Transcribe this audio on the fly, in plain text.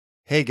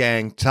Hey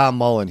gang, Tom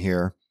Mullen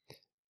here.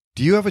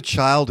 Do you have a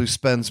child who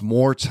spends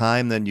more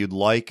time than you'd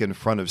like in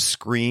front of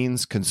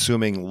screens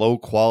consuming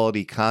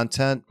low-quality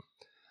content?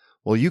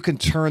 Well, you can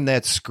turn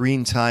that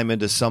screen time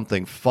into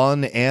something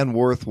fun and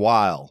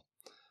worthwhile.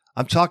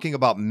 I'm talking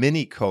about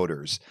Mini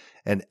Coders,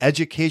 an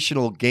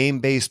educational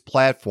game-based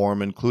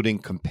platform including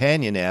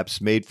companion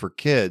apps made for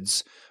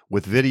kids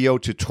with video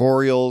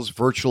tutorials,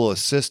 virtual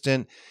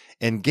assistant,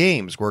 and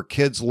games where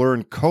kids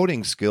learn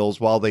coding skills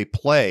while they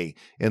play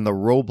in the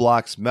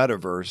Roblox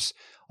metaverse,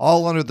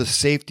 all under the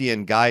safety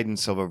and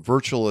guidance of a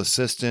virtual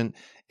assistant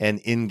and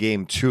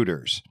in-game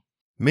tutors.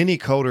 Mini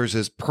Coders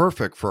is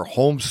perfect for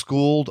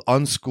homeschooled,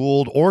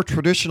 unschooled, or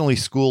traditionally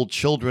schooled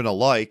children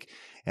alike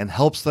and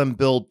helps them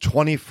build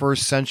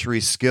 21st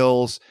century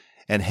skills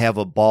and have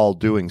a ball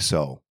doing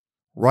so.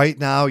 Right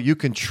now, you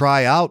can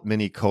try out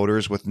Mini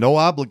Coders with no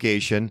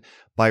obligation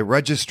by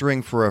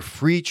registering for a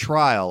free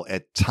trial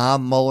at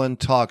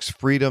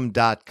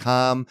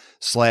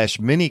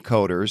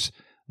tommullentalksfreedom.com/minicoders.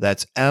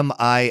 That's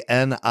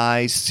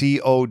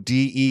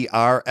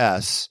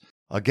MINICODERS.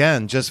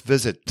 Again, just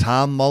visit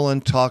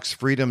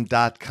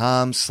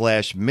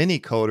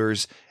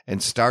tommullentalksfreedom.com/minicoders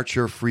and start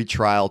your free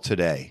trial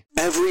today.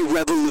 Every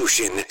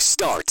revolution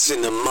starts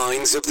in the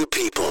minds of the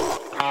people.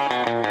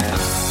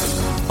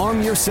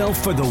 Arm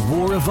yourself for the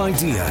war of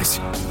ideas.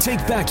 Take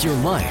back your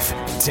life.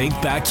 Take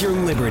back your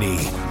liberty.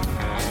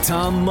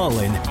 Tom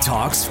Mullen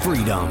Talks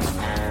Freedom.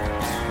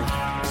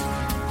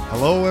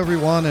 Hello,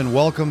 everyone, and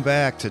welcome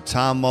back to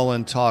Tom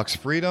Mullen Talks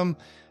Freedom.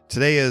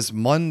 Today is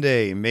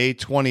Monday, May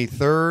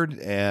 23rd,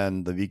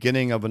 and the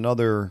beginning of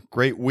another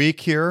great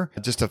week here.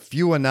 Just a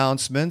few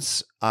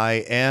announcements.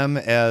 I am,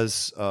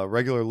 as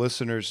regular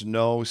listeners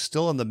know,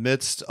 still in the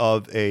midst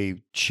of a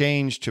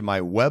change to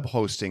my web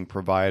hosting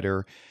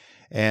provider,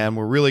 and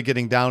we're really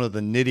getting down to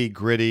the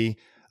nitty-gritty.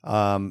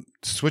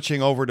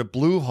 Switching over to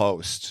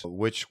Bluehost,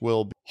 which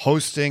will be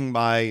hosting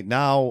my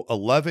now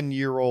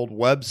 11-year-old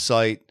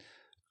website.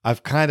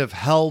 I've kind of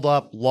held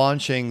up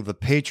launching the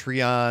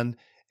Patreon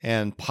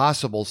and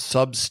possible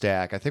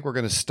Substack. I think we're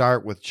going to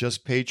start with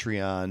just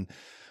Patreon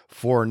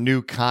for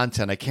new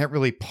content. I can't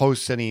really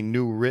post any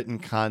new written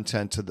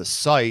content to the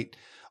site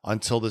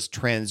until this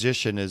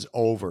transition is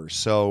over.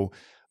 So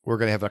we're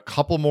going to have a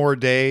couple more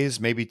days,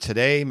 maybe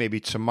today,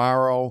 maybe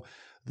tomorrow.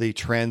 The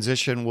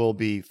transition will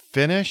be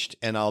finished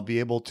and I'll be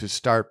able to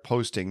start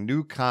posting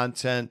new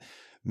content,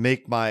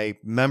 make my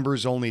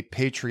members-only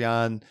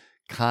Patreon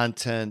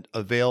content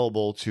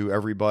available to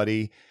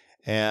everybody.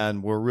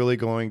 And we're really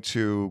going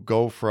to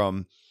go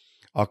from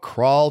a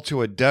crawl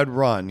to a dead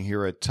run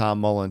here at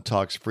Tom Mullen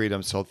Talks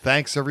Freedom. So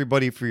thanks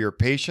everybody for your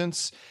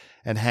patience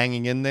and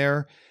hanging in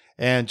there.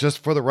 And just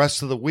for the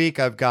rest of the week,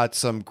 I've got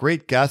some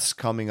great guests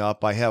coming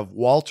up. I have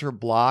Walter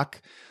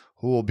Block,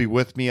 who will be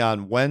with me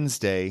on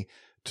Wednesday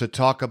to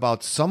talk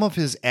about some of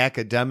his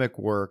academic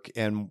work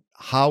and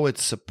how it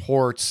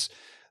supports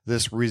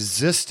this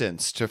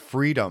resistance to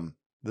freedom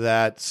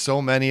that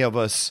so many of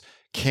us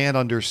can't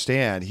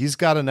understand. He's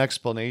got an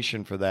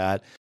explanation for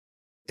that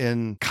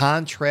in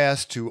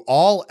contrast to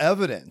all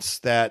evidence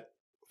that,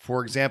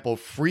 for example,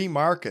 free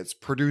markets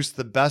produce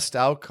the best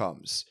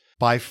outcomes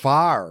by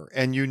far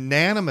and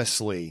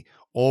unanimously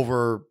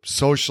over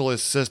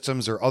socialist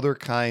systems or other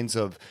kinds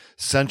of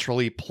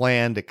centrally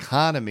planned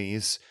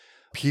economies.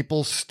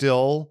 People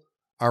still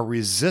are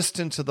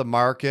resistant to the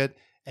market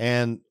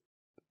and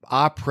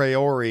a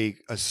priori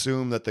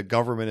assume that the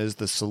government is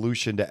the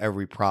solution to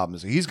every problem.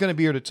 So he's going to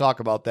be here to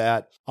talk about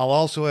that. I'll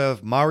also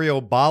have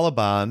Mario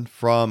Balaban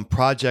from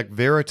Project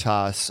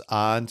Veritas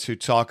on to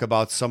talk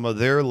about some of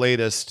their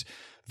latest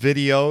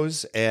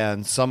videos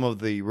and some of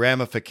the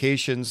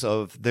ramifications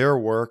of their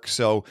work.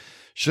 So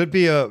should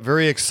be a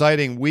very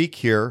exciting week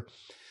here.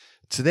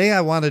 Today,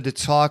 I wanted to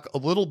talk a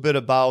little bit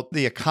about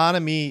the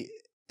economy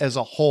as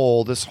a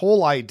whole, this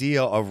whole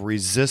idea of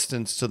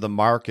resistance to the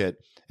market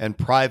and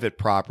private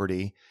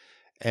property,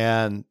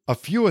 and a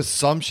few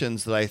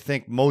assumptions that I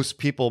think most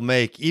people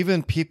make,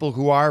 even people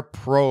who are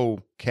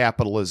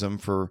pro-capitalism,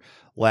 for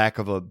lack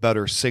of a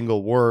better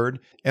single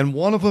word. And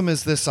one of them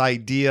is this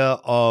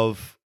idea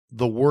of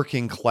the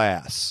working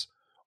class,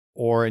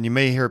 and you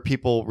may hear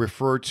people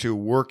refer to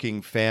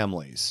working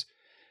families.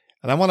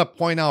 And I want to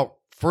point out,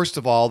 first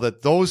of all,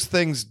 that those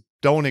things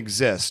don't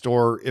exist,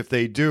 or if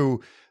they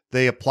do,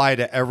 they apply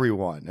to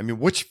everyone. I mean,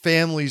 which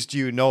families do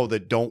you know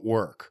that don't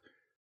work?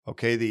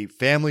 Okay, the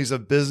families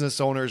of business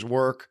owners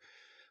work.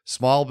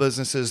 Small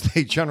businesses,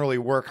 they generally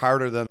work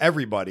harder than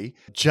everybody.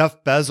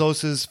 Jeff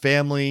Bezos's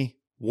family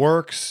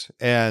works,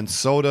 and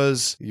so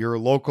does your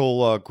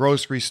local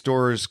grocery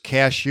store's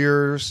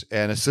cashiers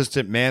and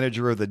assistant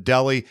manager of the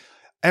deli.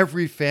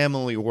 Every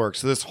family works.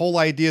 So this whole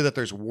idea that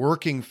there's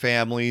working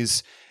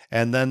families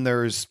and then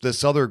there's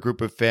this other group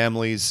of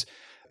families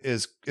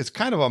it's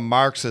kind of a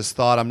Marxist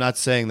thought. I'm not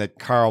saying that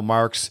Karl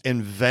Marx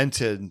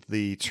invented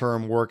the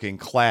term working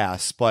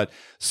class, but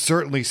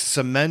certainly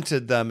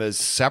cemented them as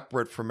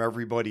separate from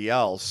everybody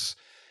else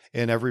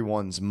in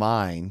everyone's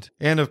mind.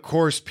 And of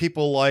course,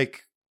 people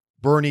like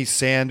Bernie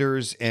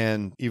Sanders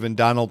and even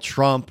Donald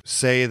Trump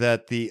say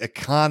that the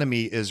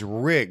economy is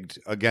rigged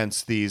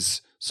against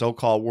these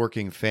so-called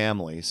working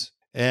families.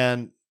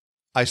 And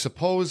I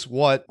suppose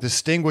what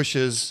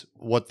distinguishes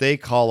what they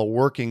call a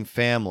working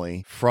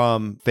family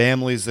from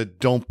families that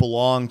don't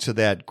belong to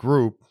that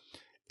group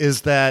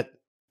is that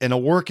in a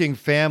working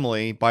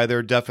family, by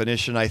their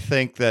definition, I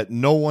think that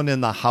no one in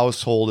the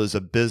household is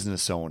a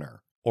business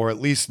owner, or at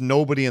least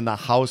nobody in the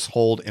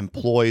household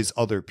employs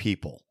other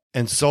people.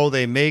 And so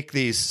they make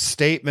these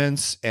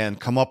statements and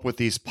come up with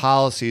these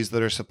policies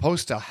that are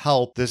supposed to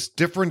help this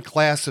different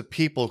class of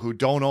people who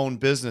don't own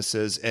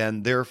businesses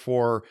and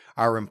therefore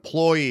are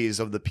employees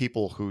of the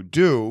people who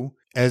do,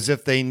 as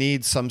if they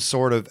need some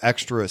sort of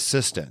extra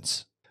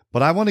assistance.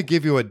 But I want to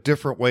give you a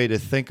different way to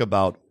think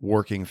about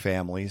working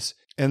families,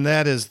 and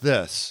that is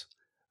this,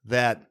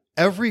 that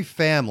every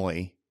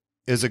family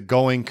is a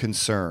going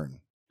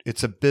concern.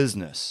 It's a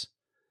business.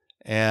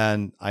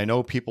 And I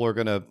know people are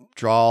going to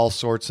draw all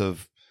sorts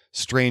of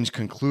strange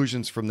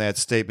conclusions from that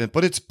statement,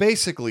 but it's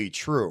basically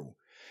true.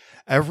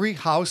 Every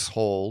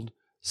household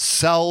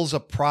sells a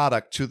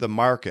product to the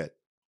market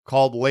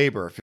called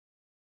labor.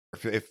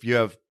 If you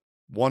have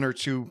one or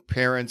two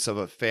parents of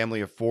a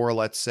family of four,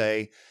 let's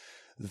say,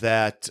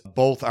 that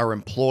both are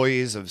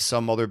employees of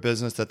some other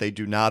business that they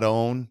do not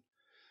own,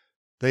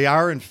 they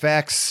are in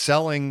fact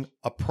selling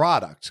a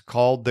product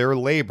called their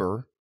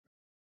labor,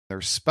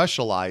 their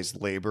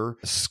specialized labor,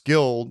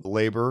 skilled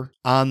labor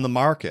on the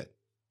market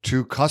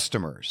to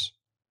customers.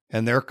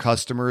 And their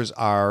customers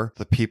are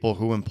the people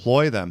who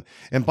employ them.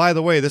 And by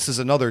the way, this is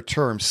another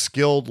term,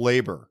 skilled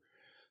labor.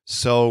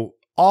 So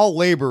all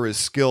labor is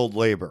skilled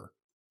labor.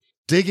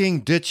 Digging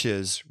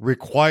ditches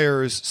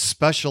requires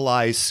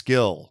specialized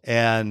skill.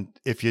 And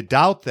if you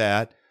doubt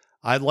that,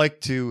 I'd like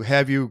to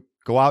have you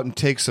go out and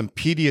take some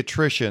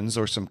pediatricians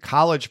or some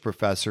college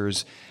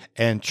professors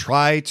and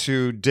try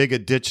to dig a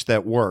ditch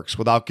that works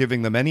without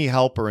giving them any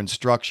help or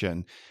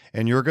instruction.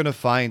 And you're going to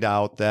find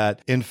out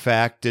that, in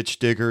fact, ditch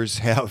diggers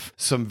have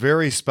some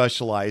very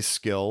specialized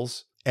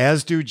skills,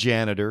 as do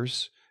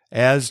janitors,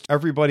 as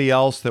everybody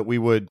else that we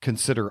would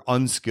consider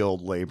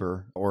unskilled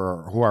labor,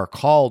 or who are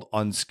called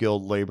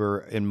unskilled labor,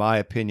 in my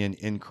opinion,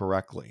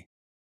 incorrectly.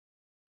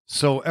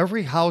 So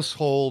every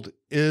household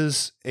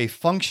is a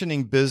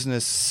functioning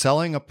business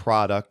selling a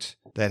product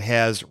that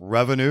has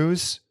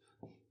revenues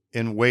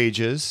in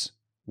wages,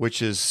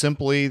 which is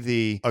simply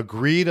the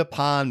agreed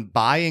upon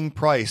buying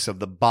price of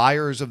the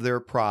buyers of their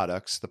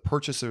products, the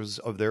purchasers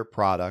of their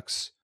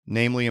products,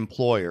 namely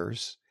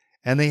employers,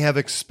 and they have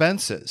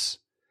expenses.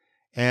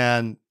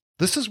 And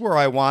this is where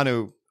I want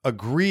to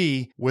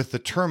agree with the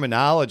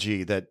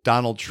terminology that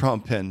Donald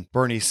Trump and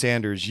Bernie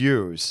Sanders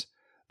use,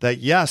 that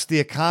yes,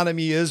 the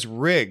economy is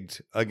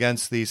rigged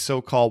against these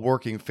so-called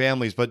working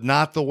families, but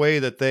not the way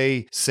that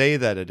they say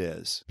that it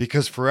is.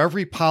 Because for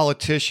every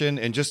politician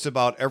and just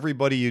about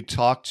everybody you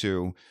talk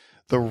to,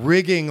 the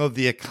rigging of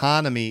the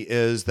economy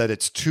is that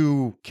it's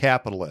too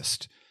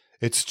capitalist.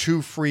 It's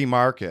too free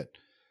market.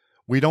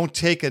 We don't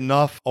take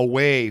enough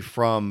away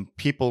from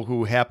people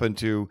who happen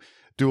to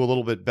do a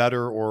little bit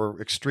better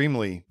or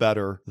extremely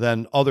better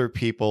than other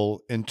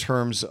people in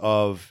terms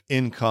of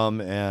income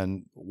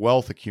and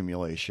wealth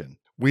accumulation.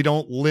 We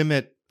don't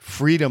limit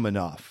freedom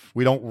enough.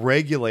 We don't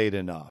regulate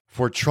enough.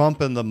 For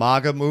Trump and the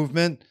MAGA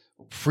movement,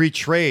 free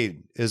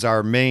trade is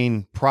our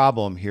main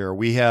problem here.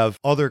 We have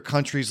other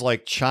countries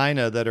like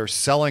China that are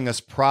selling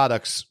us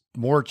products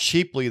more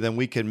cheaply than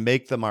we can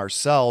make them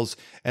ourselves.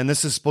 And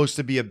this is supposed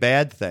to be a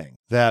bad thing,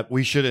 that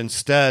we should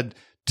instead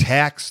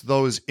tax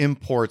those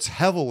imports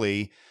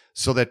heavily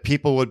so that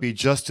people would be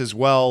just as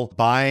well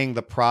buying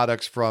the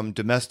products from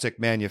domestic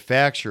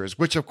manufacturers,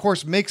 which of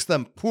course makes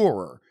them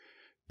poorer.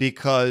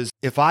 Because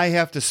if I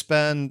have to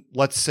spend,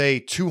 let's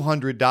say,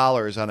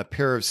 $200 on a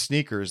pair of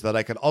sneakers that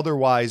I could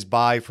otherwise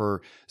buy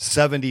for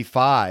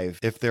 $75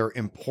 if they're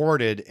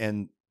imported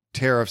and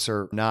tariffs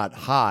are not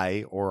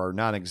high or are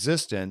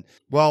non-existent,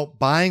 well,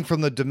 buying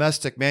from the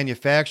domestic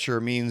manufacturer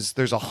means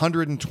there's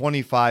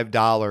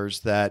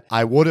 $125 that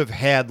I would have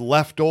had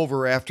left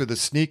over after the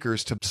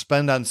sneakers to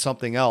spend on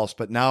something else,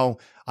 but now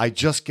I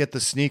just get the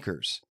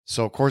sneakers.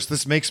 So, of course,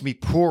 this makes me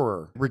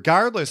poorer,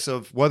 regardless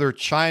of whether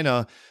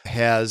China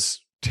has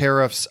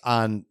tariffs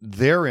on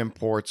their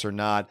imports or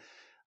not.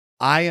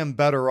 I am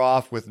better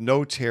off with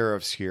no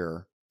tariffs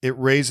here. It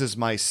raises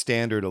my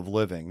standard of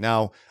living.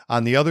 Now,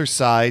 on the other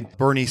side,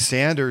 Bernie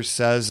Sanders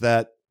says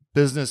that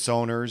business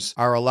owners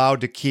are allowed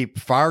to keep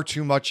far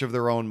too much of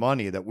their own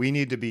money, that we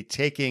need to be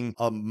taking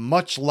a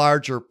much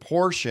larger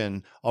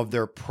portion of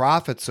their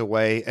profits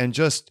away and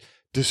just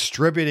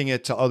distributing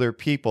it to other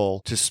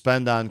people to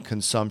spend on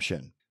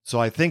consumption. So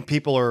I think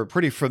people are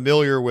pretty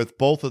familiar with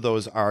both of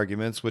those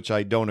arguments, which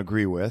I don't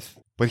agree with.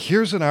 But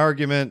here's an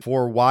argument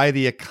for why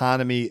the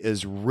economy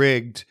is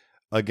rigged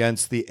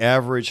against the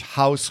average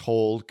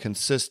household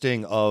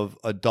consisting of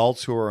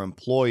adults who are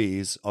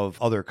employees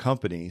of other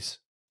companies.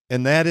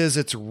 And that is,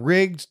 it's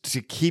rigged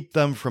to keep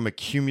them from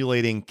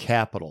accumulating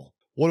capital.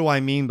 What do I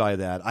mean by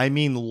that? I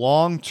mean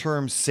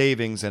long-term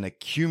savings and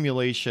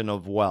accumulation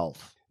of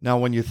wealth. Now,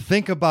 when you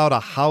think about a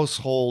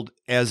household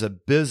as a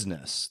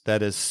business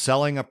that is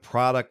selling a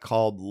product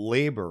called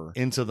labor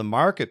into the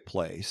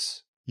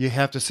marketplace, you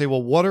have to say,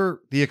 well, what are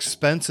the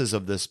expenses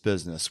of this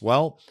business?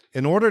 Well,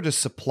 in order to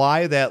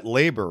supply that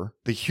labor,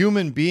 the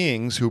human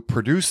beings who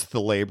produce the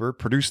labor,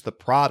 produce the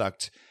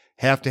product,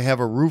 have to have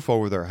a roof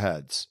over their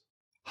heads,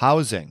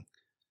 housing.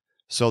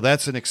 So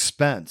that's an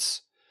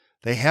expense.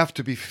 They have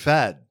to be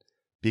fed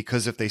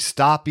because if they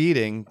stop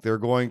eating, they're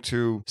going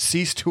to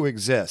cease to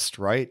exist,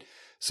 right?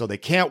 So they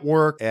can't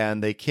work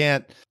and they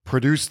can't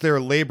produce their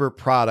labor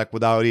product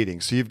without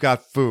eating. So you've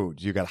got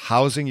food, you've got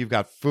housing, you've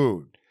got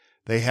food.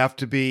 They have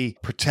to be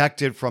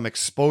protected from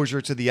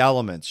exposure to the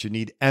elements. You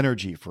need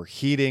energy for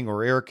heating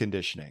or air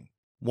conditioning.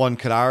 One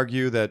could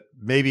argue that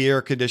maybe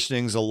air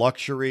conditioning is a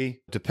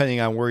luxury, depending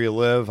on where you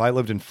live. I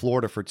lived in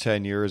Florida for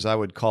 10 years. I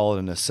would call it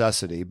a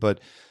necessity, but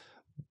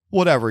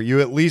whatever.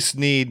 You at least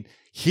need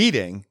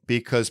heating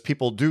because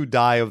people do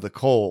die of the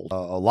cold,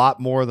 a lot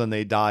more than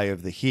they die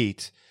of the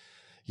heat.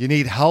 You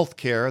need health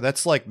care.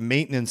 That's like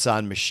maintenance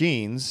on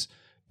machines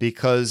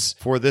because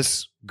for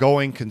this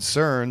going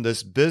concern,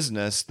 this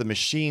business, the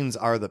machines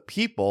are the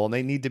people and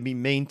they need to be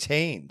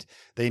maintained.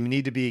 They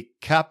need to be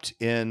kept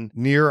in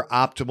near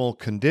optimal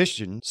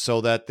condition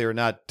so that they're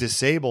not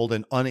disabled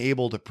and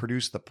unable to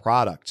produce the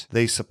product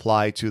they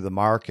supply to the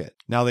market.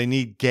 Now, they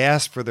need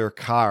gas for their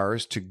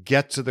cars to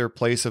get to their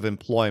place of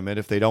employment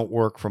if they don't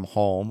work from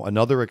home,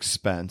 another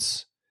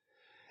expense.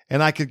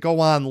 And I could go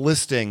on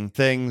listing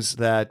things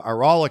that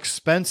are all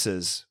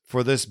expenses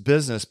for this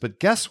business, but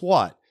guess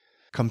what?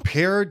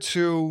 Compared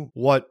to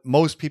what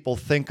most people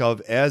think of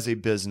as a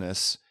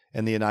business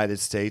in the United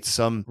States,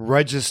 some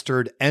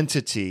registered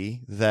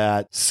entity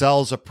that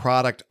sells a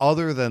product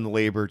other than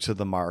labor to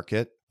the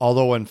market,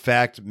 although in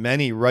fact,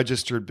 many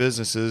registered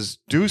businesses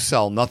do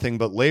sell nothing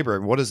but labor.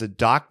 And what does a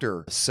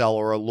doctor sell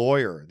or a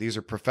lawyer? These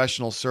are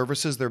professional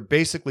services. They're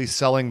basically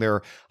selling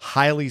their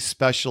highly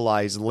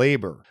specialized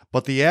labor.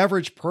 But the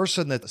average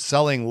person that's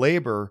selling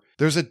labor,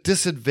 there's a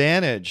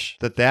disadvantage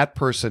that that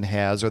person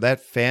has or that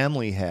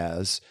family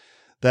has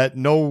that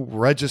no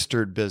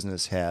registered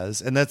business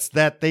has, and that's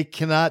that they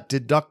cannot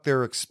deduct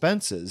their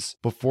expenses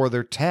before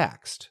they're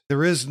taxed.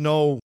 There is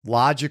no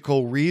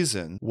logical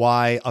reason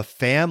why a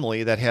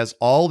family that has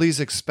all these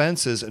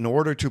expenses in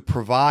order to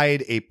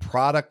provide a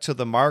product to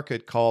the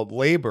market called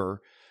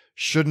labor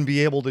shouldn't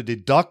be able to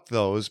deduct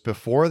those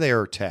before they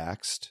are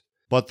taxed,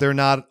 but they're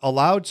not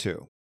allowed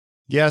to.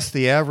 Yes,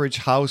 the average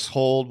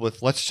household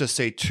with, let's just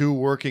say, 2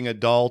 working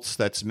adults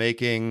that's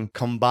making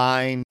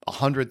combined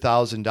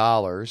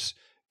 $100,000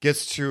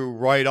 gets to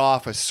write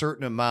off a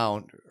certain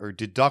amount or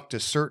deduct a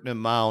certain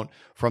amount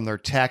from their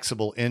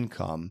taxable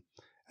income.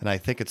 And I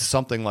think it's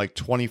something like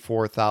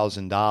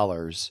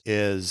 $24,000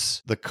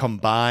 is the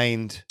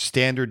combined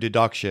standard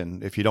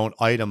deduction, if you don't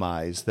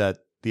itemize, that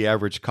the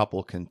average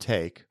couple can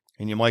take.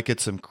 And you might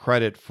get some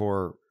credit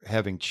for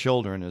having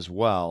children as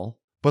well.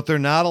 But they're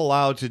not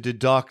allowed to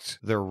deduct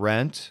their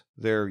rent,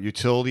 their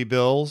utility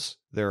bills,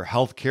 their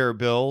healthcare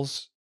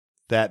bills,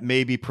 that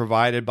may be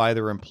provided by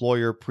their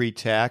employer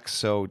pre-tax.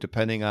 So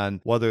depending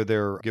on whether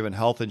they're given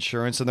health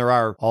insurance, and there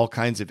are all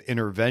kinds of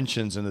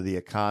interventions into the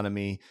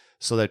economy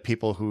so that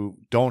people who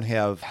don't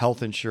have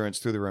health insurance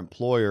through their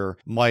employer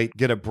might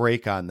get a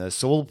break on this.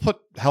 So we'll put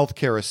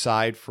healthcare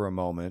aside for a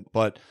moment,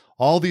 but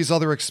all these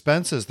other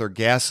expenses, their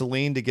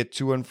gasoline to get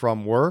to and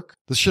from work,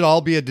 this should all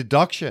be a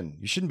deduction.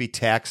 You shouldn't be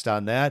taxed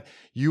on that.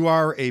 You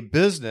are a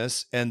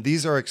business, and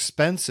these are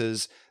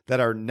expenses that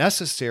are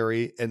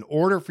necessary in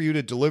order for you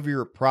to deliver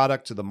your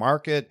product to the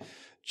market,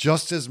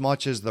 just as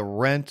much as the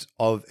rent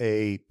of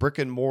a brick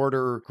and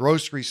mortar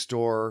grocery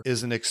store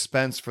is an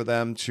expense for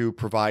them to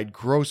provide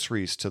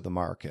groceries to the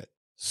market.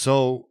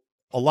 So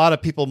a lot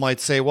of people might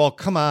say, well,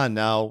 come on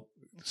now,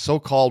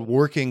 so-called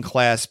working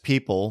class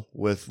people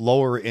with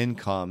lower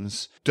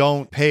incomes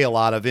don't pay a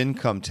lot of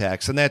income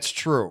tax. And that's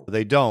true.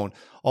 They don't.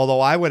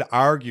 Although I would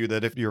argue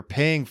that if you're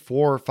paying $4,000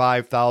 or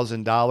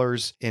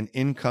 $5,000 in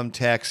income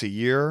tax a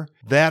year,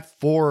 that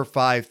 $4,000 or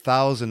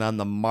 $5,000 on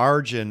the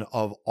margin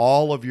of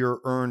all of your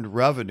earned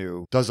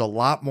revenue does a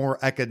lot more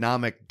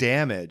economic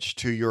damage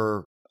to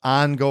your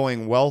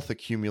ongoing wealth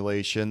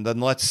accumulation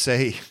than, let's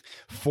say,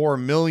 $4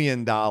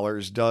 million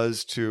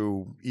does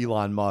to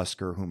Elon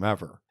Musk or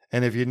whomever.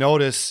 And if you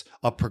notice,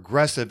 a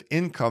progressive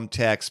income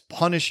tax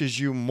punishes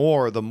you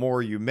more the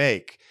more you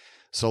make.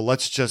 So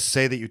let's just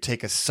say that you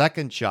take a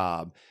second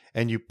job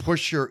and you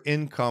push your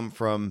income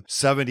from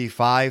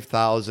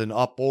 $75,000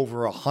 up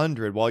over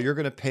 $100,000. Well, you're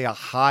going to pay a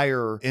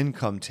higher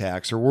income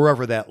tax, or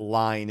wherever that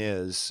line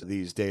is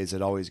these days.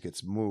 It always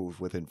gets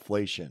moved with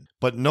inflation.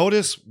 But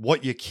notice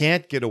what you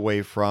can't get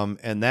away from,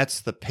 and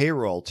that's the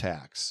payroll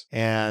tax.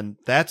 And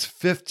that's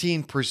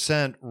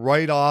 15%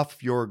 right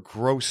off your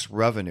gross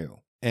revenue.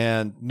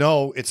 And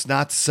no, it's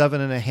not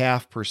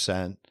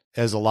 7.5%.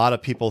 As a lot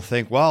of people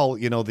think, well,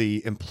 you know,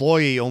 the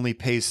employee only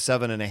pays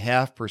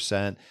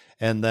 7.5%,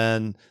 and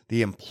then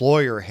the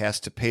employer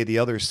has to pay the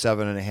other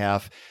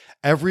 7.5%.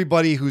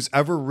 Everybody who's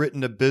ever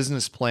written a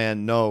business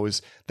plan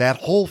knows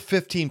that whole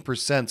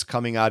 15% is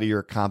coming out of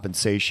your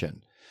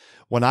compensation.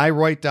 when I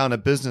write down a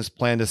business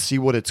plan to see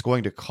what it's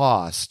going to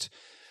cost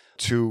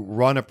to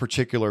run a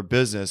particular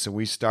business, and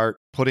we start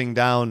putting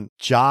down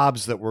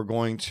jobs that we're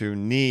going to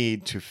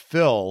need to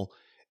fill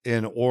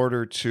in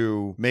order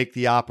to make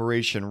the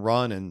operation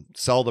run and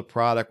sell the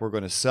product we're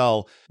going to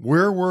sell,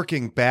 we're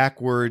working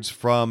backwards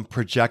from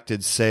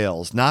projected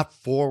sales, not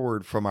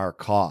forward from our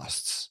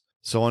costs.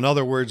 So in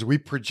other words, we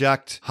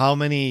project how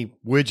many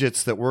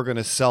widgets that we're going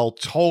to sell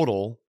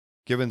total,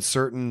 given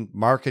certain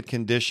market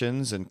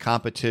conditions and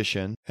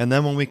competition. And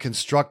then when we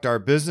construct our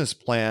business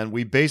plan,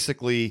 we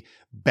basically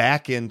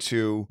back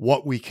into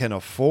what we can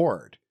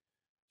afford.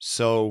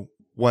 So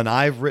when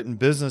I've written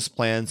business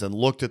plans and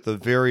looked at the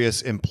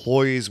various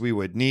employees we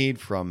would need,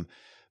 from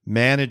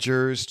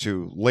managers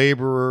to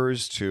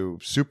laborers to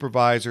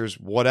supervisors,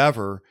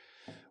 whatever,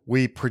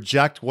 we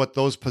project what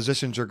those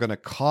positions are going to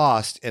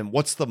cost and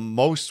what's the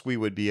most we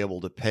would be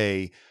able to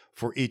pay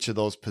for each of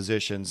those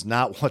positions,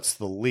 not what's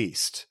the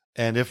least.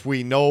 And if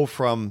we know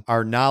from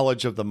our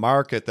knowledge of the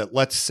market that,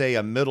 let's say,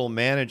 a middle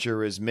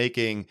manager is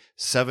making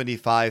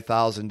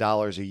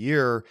 $75,000 a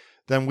year,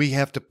 then we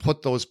have to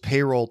put those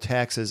payroll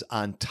taxes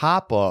on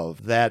top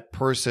of that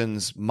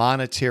person's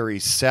monetary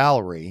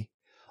salary,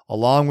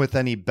 along with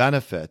any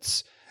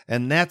benefits.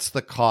 And that's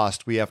the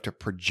cost we have to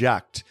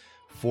project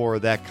for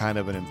that kind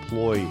of an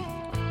employee.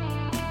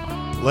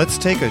 Let's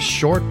take a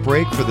short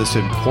break for this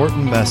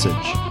important message.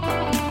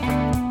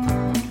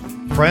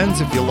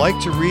 Friends, if you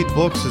like to read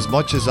books as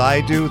much as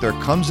I do, there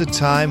comes a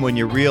time when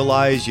you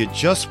realize you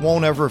just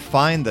won't ever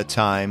find the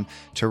time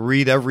to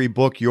read every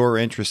book you're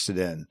interested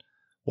in.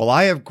 Well,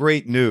 I have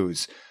great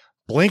news.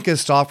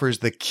 Blinkist offers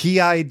the key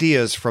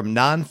ideas from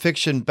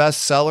nonfiction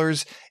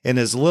bestsellers in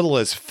as little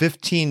as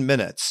 15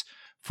 minutes.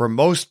 For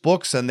most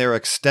books and their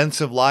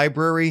extensive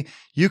library,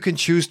 you can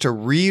choose to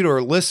read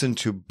or listen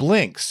to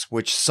Blinks,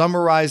 which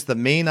summarize the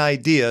main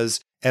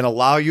ideas and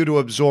allow you to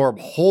absorb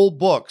whole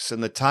books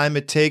in the time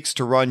it takes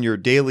to run your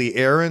daily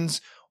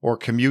errands or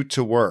commute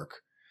to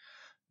work.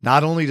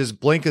 Not only does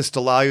Blinkist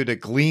allow you to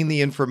glean the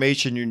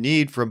information you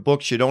need from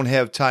books you don't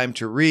have time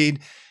to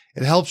read,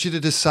 it helps you to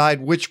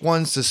decide which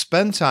ones to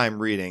spend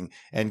time reading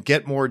and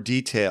get more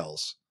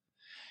details.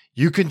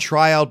 You can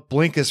try out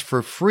Blinkist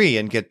for free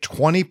and get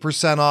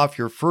 20% off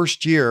your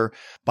first year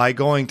by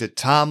going to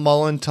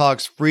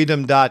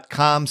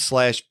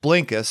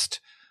TomMullenTalksFreedom.com/Blinkist,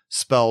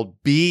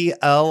 spelled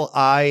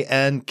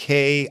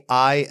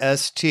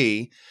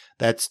BLINKIST.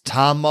 That's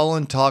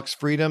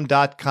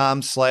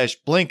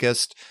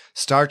TomMullenTalksFreedom.com/Blinkist.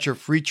 Start your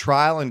free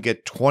trial and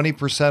get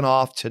 20%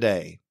 off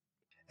today.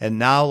 And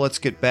now let's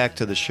get back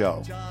to the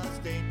show.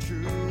 Just ain't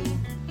true.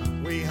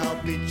 We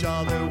help each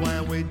other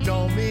when we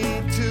don't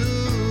mean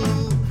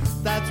to.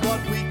 That's what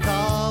we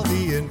call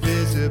the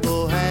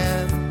invisible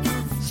hand.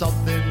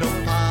 Something no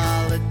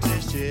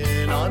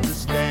politician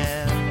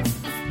understands.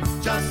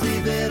 Just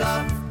leave it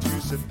up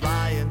to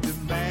supply and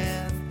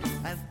demand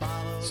and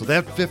follow. So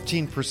that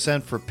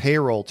 15% for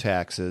payroll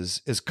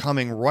taxes is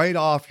coming right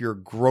off your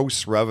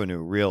gross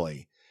revenue,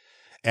 really,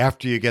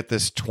 after you get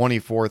this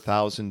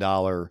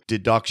 $24,000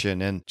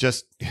 deduction. And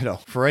just,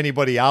 for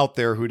anybody out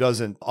there who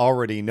doesn't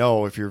already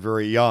know, if you're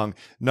very young,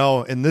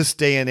 no, in this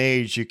day and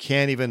age, you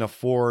can't even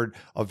afford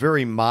a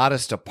very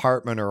modest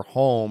apartment or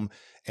home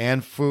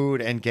and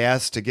food and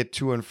gas to get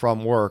to and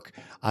from work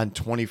on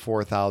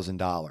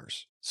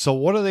 $24,000. So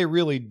what are they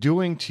really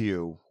doing to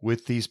you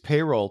with these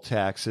payroll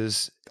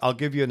taxes? I'll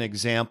give you an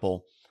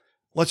example.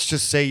 Let's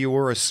just say you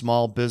were a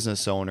small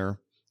business owner,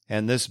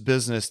 and this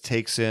business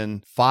takes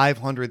in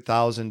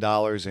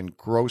 $500,000 in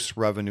gross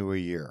revenue a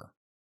year.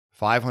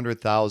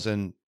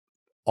 $500,000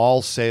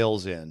 all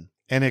sales in.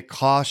 And it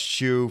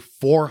costs you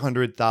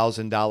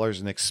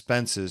 $400,000 in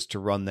expenses to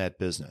run that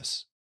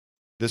business.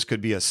 This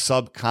could be a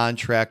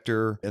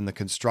subcontractor in the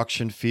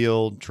construction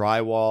field,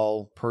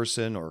 drywall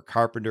person or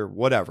carpenter,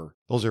 whatever.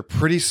 Those are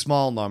pretty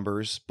small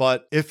numbers,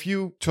 but if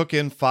you took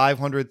in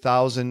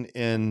 $500,000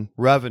 in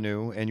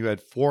revenue and you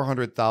had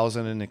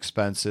 $400,000 in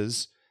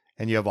expenses,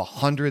 and you have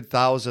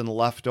 $100,000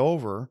 left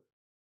over,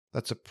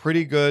 that's a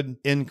pretty good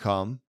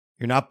income.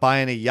 You're not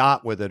buying a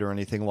yacht with it or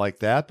anything like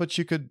that, but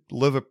you could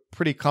live a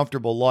pretty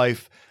comfortable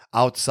life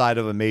outside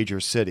of a major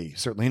city.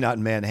 Certainly not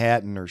in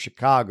Manhattan or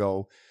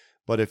Chicago,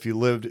 but if you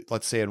lived,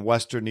 let's say, in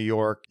Western New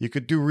York, you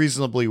could do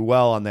reasonably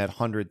well on that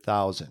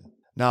 $100,000.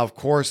 Now, of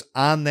course,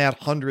 on that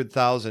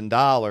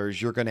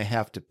 $100,000, you're going to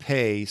have to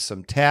pay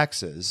some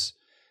taxes.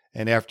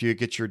 And after you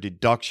get your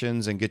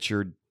deductions and get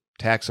your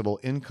taxable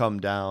income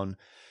down,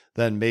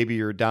 then maybe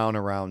you're down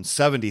around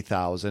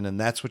 $70,000, and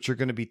that's what you're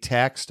going to be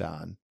taxed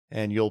on.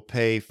 And you'll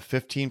pay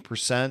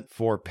 15%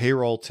 for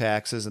payroll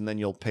taxes, and then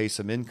you'll pay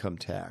some income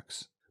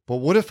tax. But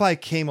what if I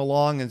came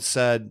along and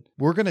said,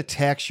 we're going to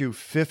tax you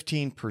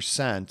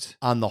 15%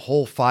 on the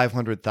whole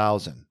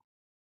 $500,000?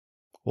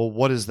 Well,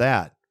 what is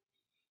that?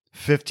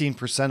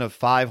 15% of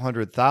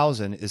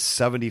 $500,000 is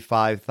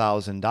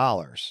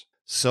 $75,000.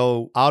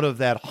 So out of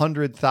that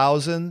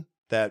 $100,000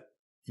 that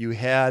you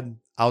had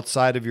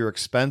outside of your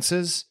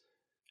expenses,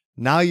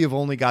 now you've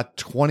only got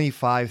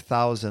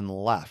 $25,000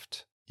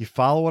 left. You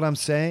follow what I'm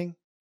saying?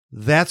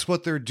 That's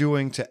what they're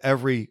doing to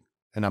every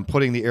and I'm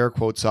putting the air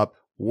quotes up,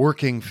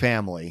 working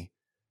family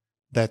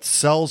that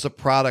sells a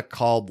product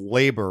called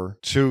labor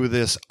to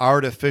this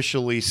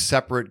artificially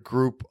separate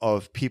group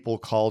of people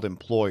called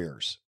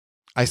employers.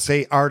 I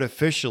say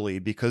artificially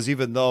because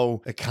even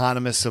though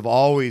economists have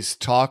always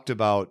talked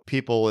about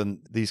people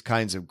in these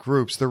kinds of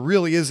groups, there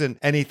really isn't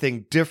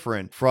anything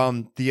different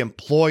from the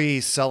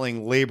employee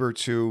selling labor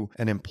to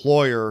an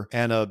employer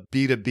and a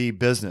B2B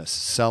business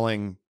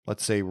selling,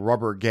 let's say,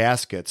 rubber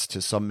gaskets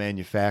to some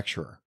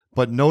manufacturer.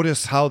 But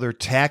notice how they're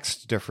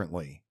taxed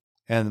differently.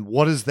 And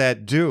what does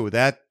that do?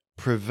 That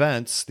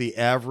prevents the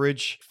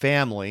average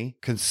family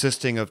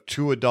consisting of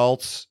two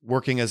adults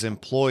working as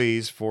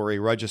employees for a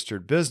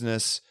registered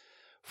business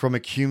from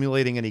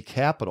accumulating any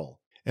capital.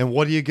 And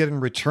what do you get in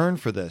return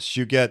for this?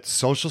 You get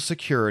Social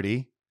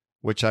Security,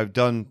 which I've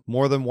done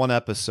more than one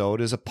episode,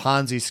 is a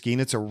Ponzi scheme.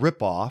 It's a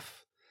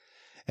ripoff.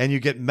 And you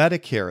get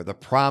Medicare, the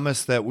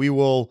promise that we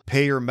will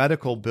pay your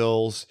medical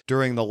bills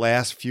during the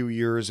last few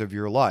years of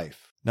your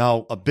life.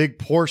 Now, a big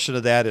portion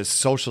of that is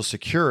Social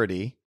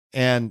Security.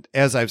 And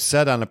as I've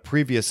said on a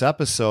previous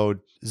episode,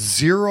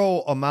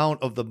 zero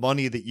amount of the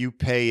money that you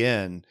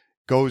pay in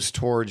goes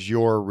towards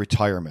your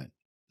retirement.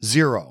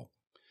 Zero.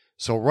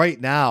 So right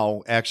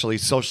now, actually,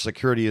 Social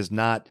Security is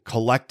not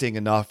collecting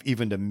enough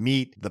even to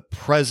meet the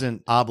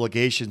present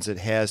obligations it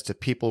has to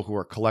people who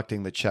are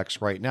collecting the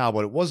checks right now.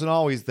 But it wasn't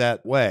always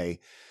that way.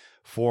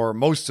 For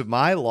most of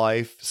my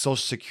life, Social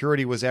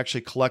Security was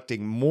actually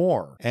collecting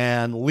more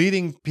and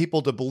leading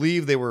people to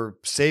believe they were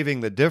saving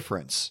the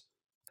difference.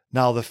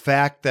 Now, the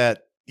fact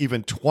that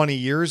even 20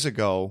 years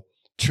ago,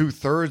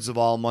 2/3 of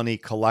all money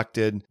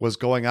collected was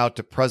going out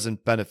to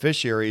present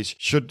beneficiaries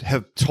should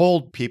have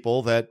told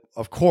people that,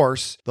 of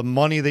course, the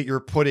money that you're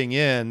putting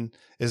in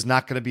is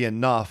not going to be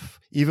enough,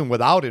 even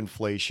without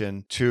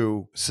inflation,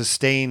 to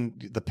sustain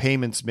the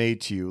payments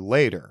made to you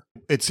later.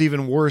 It's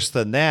even worse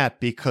than that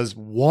because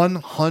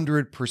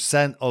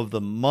 100% of the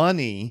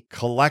money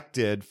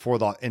collected for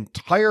the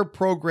entire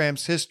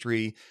program's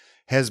history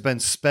has been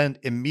spent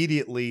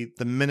immediately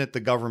the minute the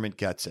government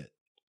gets it.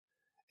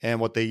 And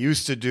what they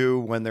used to do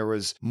when there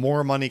was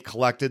more money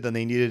collected than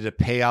they needed to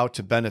pay out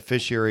to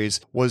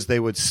beneficiaries was they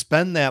would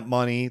spend that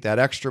money, that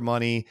extra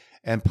money,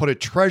 and put a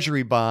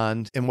treasury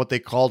bond in what they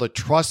called a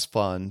trust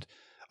fund,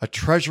 a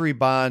treasury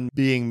bond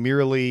being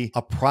merely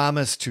a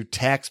promise to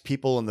tax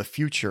people in the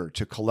future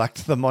to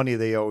collect the money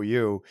they owe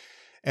you.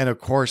 And of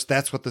course,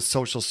 that's what the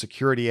Social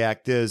Security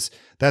Act is.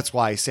 That's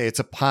why I say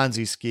it's a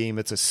Ponzi scheme.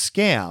 It's a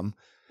scam,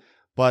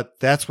 but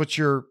that's what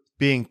you're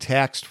being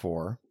taxed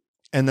for.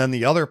 And then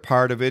the other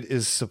part of it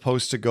is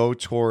supposed to go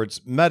towards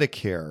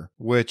Medicare,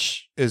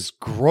 which is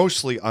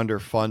grossly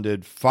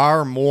underfunded,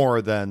 far more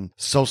than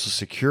Social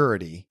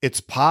Security.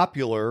 It's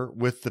popular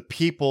with the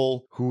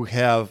people who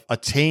have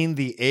attained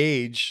the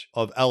age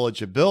of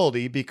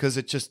eligibility because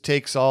it just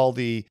takes all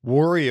the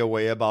worry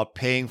away about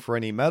paying for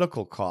any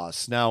medical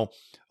costs. Now,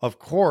 of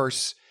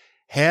course,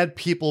 had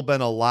people been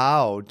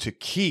allowed to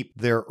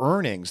keep their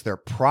earnings, their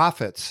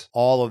profits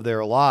all of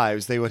their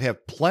lives, they would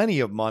have plenty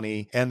of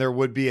money and there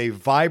would be a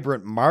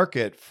vibrant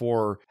market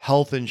for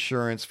health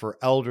insurance for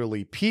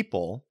elderly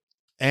people.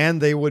 And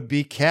they would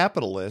be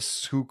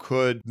capitalists who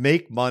could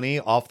make money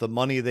off the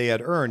money they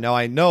had earned. Now,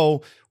 I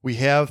know we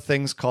have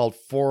things called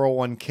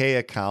 401k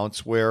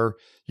accounts where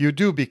you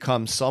do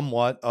become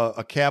somewhat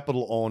a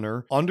capital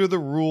owner under the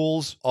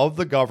rules of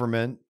the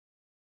government,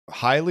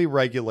 highly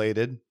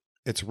regulated.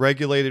 It's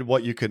regulated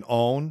what you can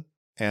own,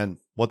 and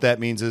what that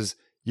means is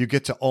you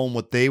get to own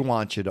what they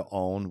want you to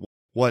own,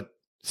 what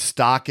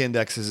stock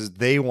indexes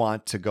they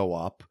want to go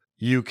up.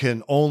 You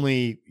can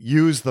only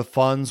use the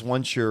funds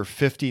once you're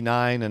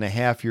 59 and a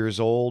half years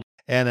old.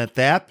 And at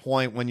that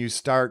point, when you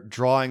start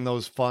drawing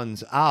those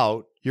funds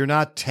out, you're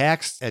not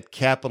taxed at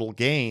capital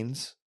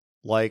gains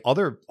like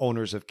other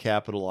owners of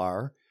capital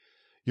are.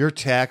 You're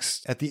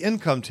taxed at the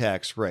income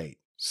tax rate.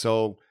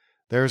 So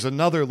there's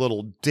another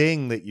little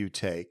ding that you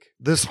take.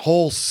 This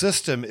whole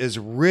system is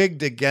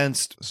rigged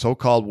against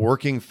so-called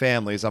working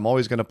families. I'm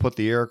always going to put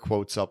the air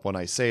quotes up when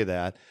I say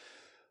that,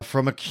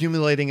 from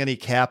accumulating any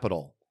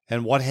capital.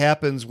 And what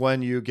happens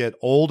when you get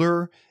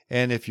older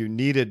and if you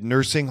needed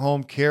nursing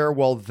home care?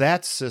 Well,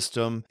 that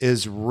system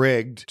is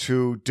rigged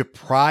to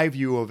deprive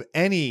you of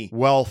any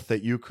wealth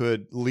that you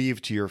could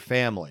leave to your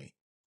family.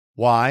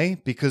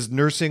 Why? Because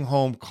nursing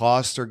home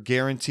costs are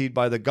guaranteed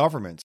by the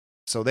government.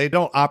 So they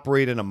don't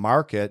operate in a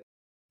market.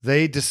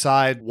 They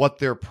decide what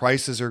their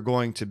prices are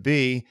going to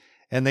be,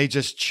 and they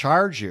just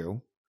charge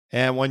you.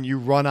 And when you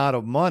run out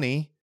of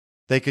money,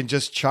 they can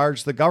just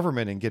charge the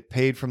government and get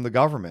paid from the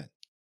government.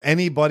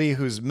 Anybody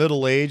who's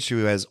middle-aged,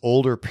 who has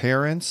older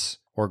parents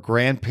or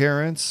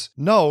grandparents,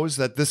 knows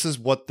that this is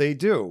what they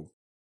do.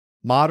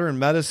 Modern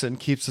medicine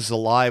keeps us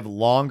alive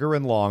longer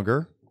and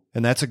longer,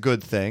 and that's a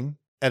good thing.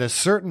 At a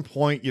certain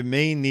point, you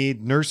may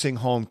need nursing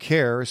home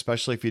care,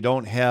 especially if you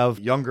don't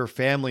have younger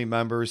family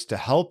members to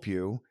help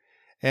you.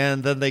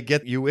 And then they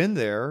get you in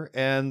there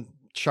and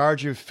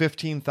charge you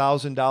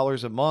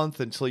 $15,000 a month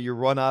until you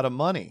run out of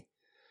money.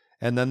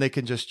 and then they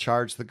can just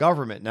charge the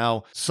government.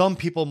 Now, some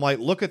people might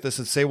look at this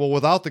and say, well,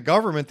 without the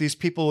government, these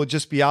people would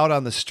just be out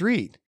on the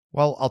street.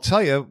 Well, I'll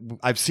tell you,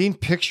 I've seen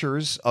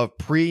pictures of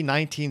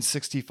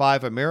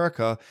pre-1965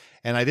 America,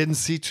 and I didn't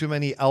see too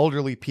many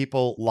elderly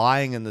people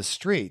lying in the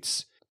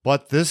streets.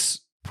 But this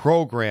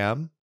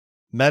program,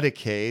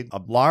 Medicaid,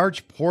 a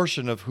large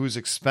portion of whose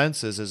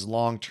expenses is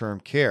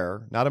long-term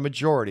care, not a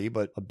majority,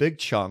 but a big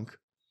chunk,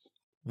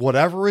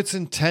 whatever its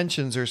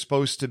intentions are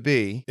supposed to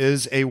be,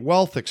 is a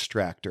wealth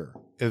extractor.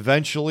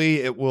 Eventually,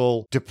 it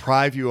will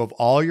deprive you of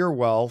all your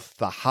wealth,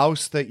 the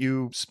house that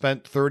you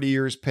spent 30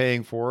 years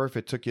paying for, if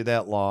it took you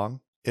that long.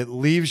 It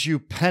leaves you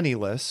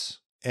penniless.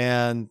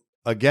 And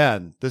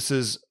again, this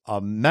is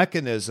a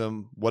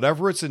mechanism,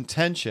 whatever its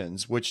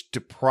intentions, which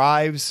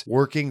deprives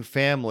working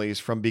families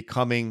from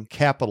becoming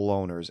capital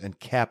owners and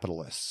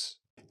capitalists.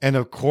 And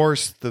of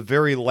course, the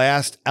very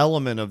last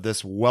element of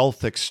this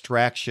wealth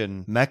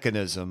extraction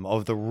mechanism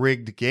of the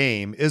rigged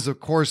game is, of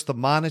course, the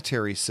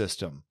monetary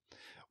system,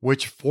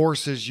 which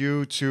forces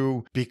you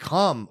to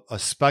become a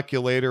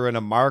speculator in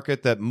a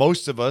market that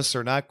most of us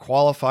are not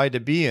qualified to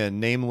be in,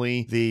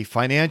 namely the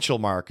financial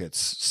markets,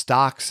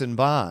 stocks and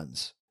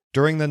bonds.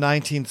 During the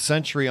 19th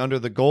century, under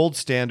the gold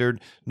standard,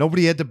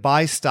 nobody had to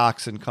buy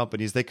stocks and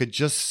companies. They could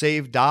just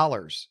save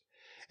dollars.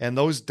 And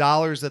those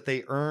dollars that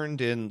they earned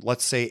in,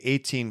 let's say,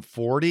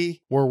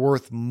 1840 were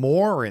worth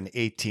more in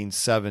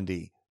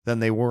 1870 than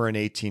they were in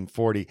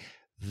 1840.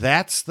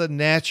 That's the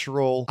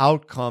natural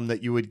outcome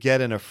that you would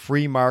get in a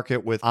free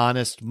market with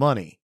honest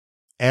money.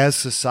 As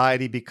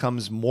society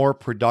becomes more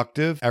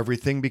productive,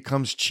 everything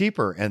becomes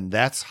cheaper. And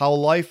that's how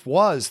life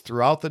was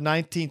throughout the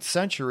 19th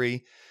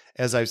century.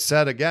 As I've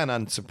said again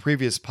on some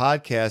previous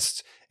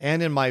podcasts,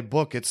 and in my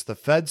book, It's the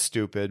Fed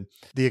Stupid,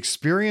 the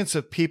experience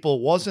of people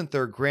wasn't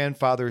their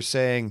grandfather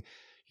saying,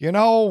 you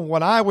know,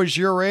 when I was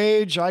your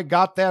age, I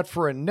got that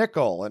for a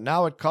nickel and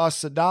now it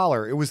costs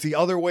 $1. It was the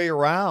other way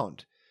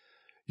around.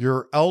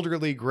 Your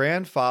elderly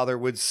grandfather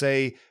would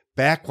say,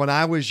 back when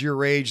I was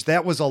your age,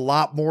 that was a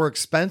lot more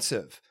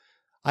expensive.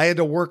 I had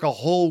to work a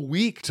whole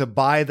week to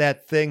buy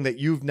that thing that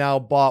you've now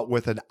bought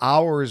with an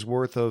hour's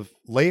worth of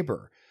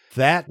labor.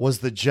 That was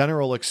the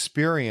general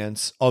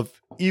experience of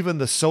even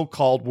the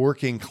so-called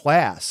working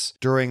class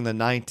during the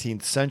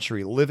 19th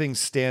century. Living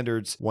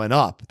standards went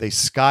up. They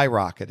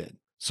skyrocketed.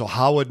 So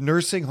how would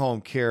nursing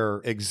home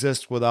care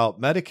exist without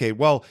Medicaid?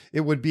 Well,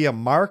 it would be a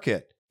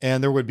market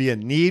and there would be a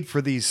need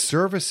for these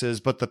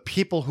services, but the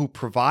people who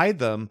provide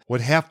them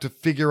would have to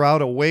figure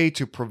out a way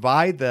to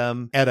provide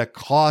them at a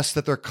cost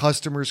that their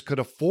customers could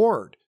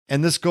afford.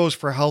 And this goes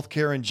for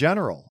healthcare in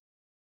general.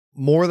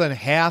 More than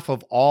half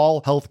of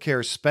all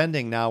healthcare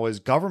spending now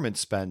is government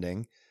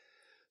spending.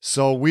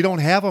 So we don't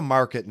have a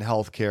market in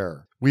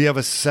healthcare. We have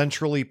a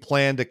centrally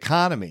planned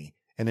economy.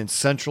 And in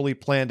centrally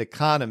planned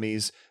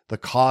economies, the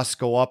costs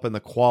go up and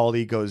the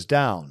quality goes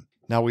down.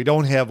 Now, we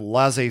don't have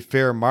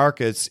laissez-faire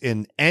markets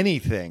in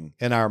anything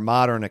in our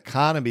modern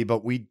economy,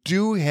 but we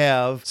do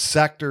have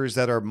sectors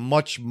that are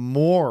much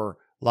more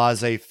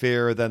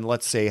laissez-faire than,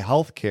 let's say,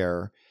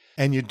 healthcare.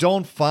 And you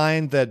don't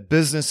find that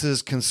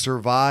businesses can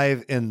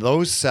survive in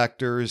those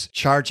sectors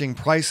charging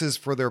prices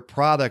for their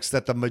products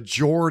that the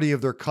majority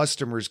of their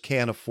customers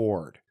can't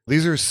afford.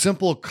 These are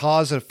simple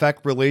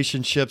cause-effect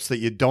relationships that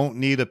you don't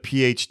need a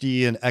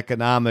PhD in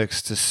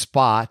economics to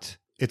spot.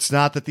 It's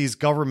not that these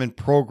government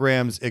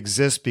programs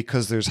exist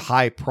because there's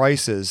high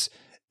prices.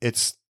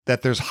 It's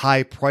that there's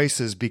high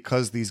prices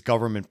because these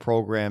government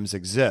programs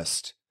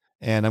exist.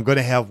 And I'm going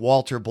to have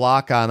Walter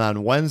Block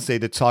on Wednesday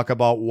to talk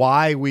about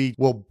why we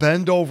will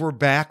bend over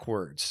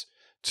backwards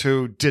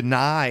to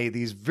deny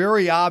these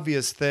very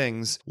obvious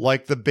things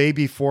like the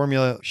baby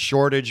formula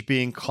shortage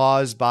being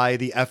caused by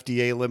the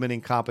FDA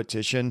limiting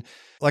competition.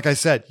 Like I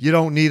said, you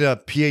don't need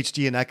a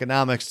PhD in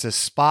economics to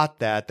spot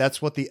that.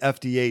 That's what the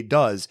FDA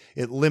does.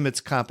 It limits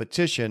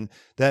competition.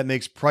 That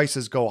makes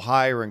prices go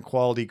higher and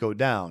quality go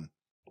down.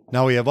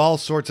 Now, we have all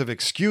sorts of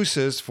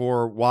excuses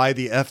for why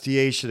the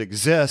FDA should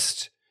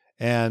exist.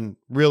 And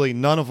really,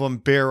 none of them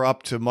bear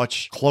up to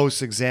much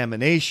close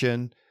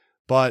examination,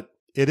 but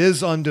it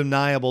is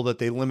undeniable that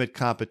they limit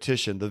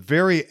competition. The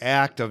very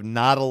act of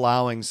not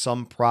allowing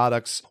some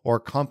products or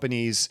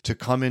companies to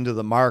come into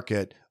the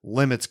market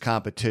limits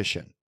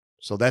competition.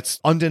 So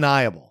that's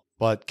undeniable.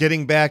 But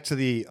getting back to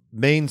the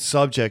main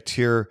subject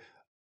here,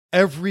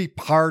 every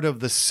part of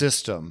the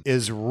system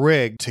is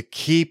rigged to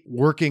keep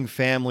working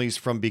families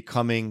from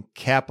becoming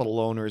capital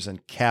owners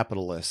and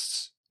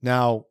capitalists.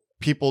 Now,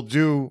 people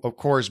do, of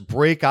course,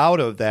 break out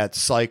of that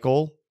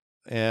cycle.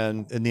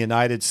 And in the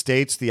United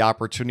States, the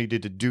opportunity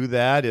to do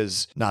that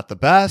is not the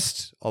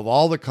best of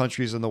all the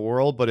countries in the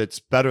world, but it's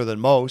better than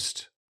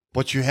most.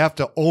 But you have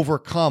to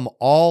overcome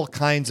all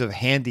kinds of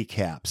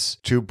handicaps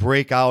to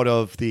break out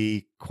of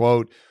the,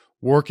 quote,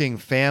 working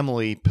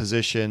family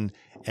position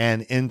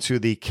and into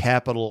the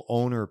capital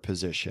owner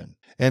position.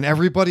 And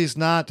everybody's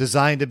not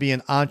designed to be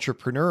an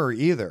entrepreneur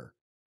either.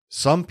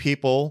 Some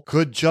people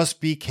could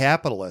just be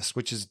capitalists,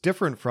 which is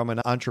different from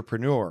an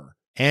entrepreneur.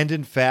 And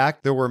in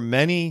fact, there were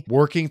many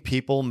working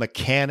people,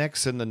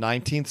 mechanics in the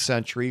 19th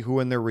century who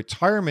in their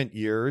retirement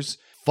years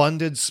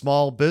funded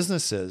small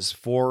businesses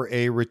for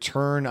a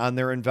return on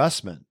their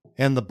investment.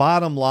 And the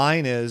bottom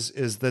line is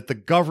that the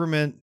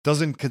government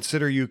doesn't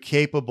consider you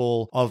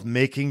capable of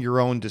making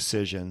your own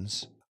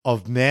decisions,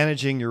 of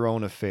managing your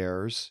own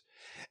affairs.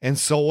 And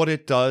so what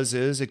it does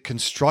is it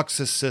constructs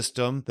a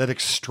system that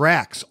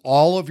extracts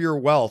all of your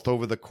wealth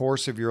over the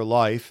course of your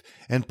life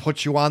and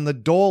puts you on the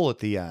dole at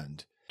the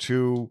end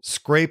to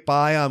scrape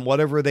by on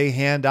whatever they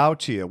hand out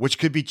to you, which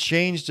could be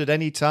changed at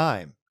any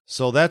time.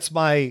 So that's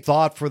my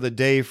thought for the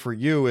day for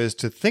you, is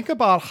to think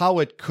about how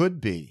it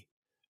could be.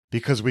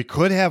 Because we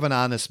could have an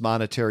honest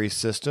monetary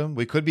system.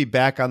 We could be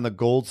back on the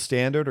gold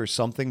standard or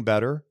something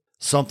better,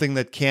 something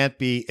that can't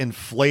be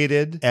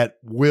inflated at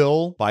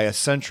will by a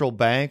central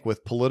bank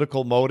with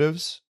political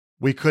motives.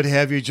 We could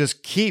have you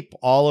just keep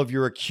all of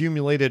your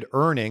accumulated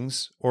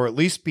earnings, or at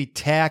least be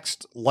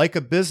taxed like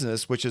a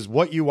business, which is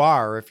what you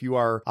are if you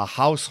are a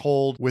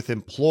household with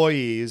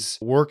employees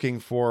working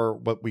for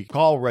what we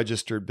call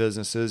registered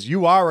businesses.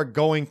 You are a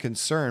going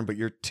concern, but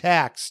you're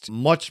taxed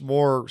much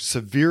more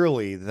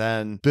severely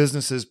than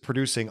businesses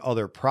producing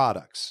other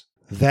products.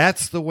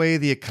 That's the way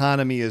the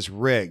economy is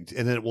rigged,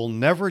 and it will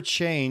never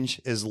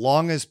change as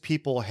long as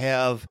people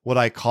have what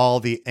I call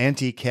the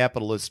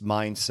anti-capitalist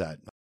mindset.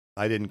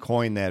 I didn't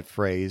coin that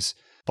phrase,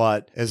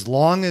 but as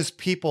long as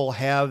people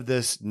have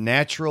this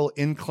natural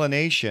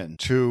inclination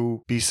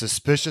to be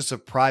suspicious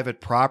of private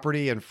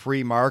property and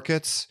free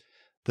markets,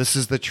 this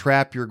is the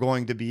trap you're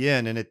going to be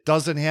in. And it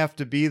doesn't have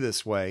to be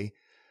this way,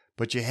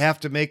 but you have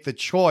to make the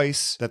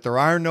choice that there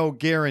are no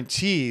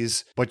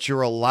guarantees, but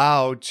you're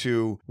allowed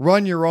to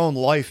run your own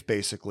life,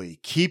 basically.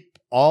 Keep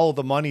all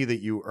the money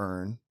that you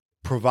earn,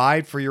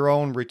 provide for your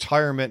own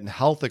retirement and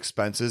health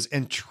expenses,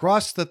 and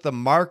trust that the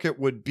market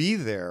would be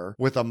there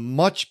with a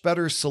much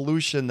better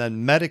solution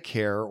than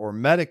Medicare or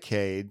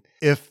Medicaid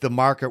if the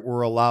market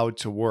were allowed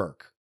to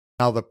work.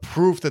 Now, the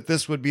proof that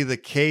this would be the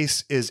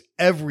case is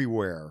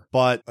everywhere.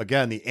 But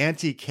again, the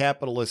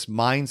anti-capitalist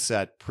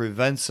mindset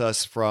prevents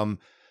us from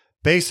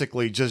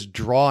basically just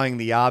drawing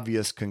the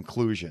obvious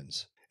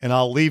conclusions. And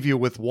I'll leave you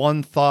with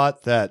one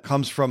thought that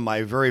comes from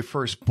my very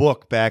first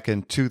book back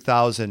in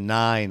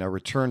 2009, A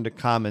Return to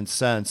Common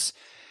Sense,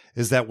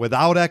 is that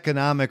without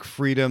economic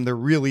freedom, there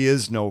really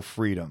is no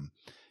freedom.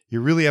 You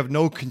really have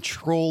no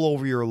control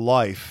over your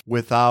life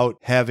without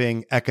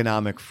having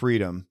economic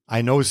freedom.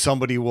 I know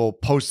somebody will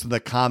post in the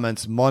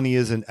comments, money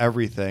isn't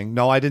everything.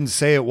 No, I didn't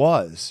say it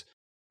was.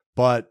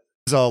 But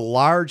a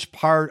large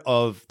part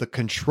of the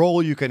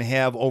control you can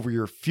have over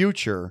your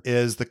future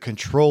is the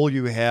control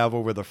you have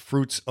over the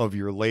fruits of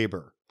your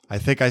labor. I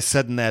think I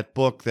said in that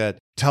book that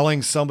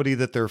telling somebody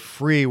that they're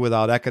free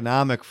without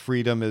economic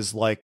freedom is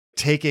like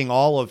taking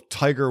all of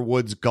Tiger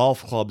Woods'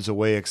 golf clubs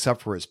away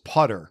except for his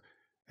putter,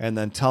 and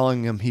then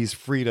telling him he's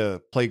free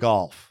to play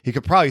golf. He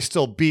could probably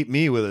still beat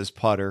me with his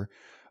putter,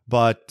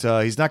 but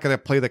he's not going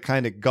to play the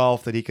kind of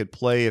golf that he could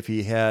play if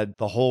he had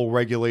the whole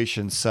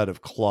regulation set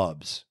of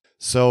clubs.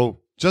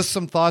 So just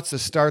some thoughts to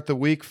start the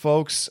week,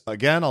 folks.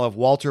 Again, I'll have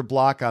Walter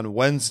Block on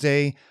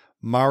Wednesday,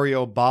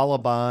 Mario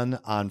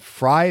Balaban on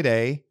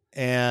Friday,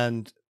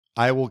 and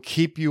I will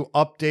keep you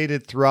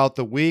updated throughout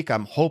the week.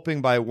 I'm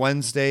hoping by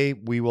Wednesday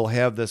we will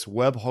have this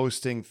web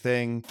hosting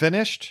thing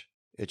finished.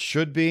 It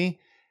should be.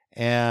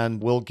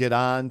 And we'll get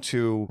on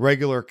to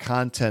regular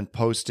content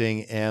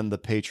posting and the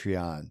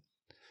Patreon.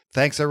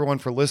 Thanks, everyone,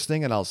 for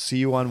listening, and I'll see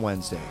you on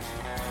Wednesday.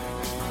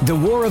 The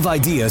War of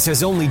Ideas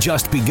has only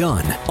just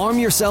begun. Arm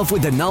yourself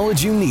with the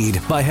knowledge you need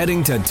by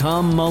heading to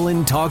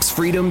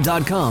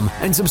TomMullenTalksFreedom.com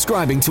and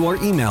subscribing to our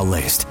email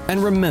list.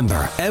 And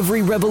remember,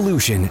 every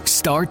revolution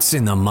starts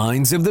in the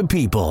minds of the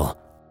people.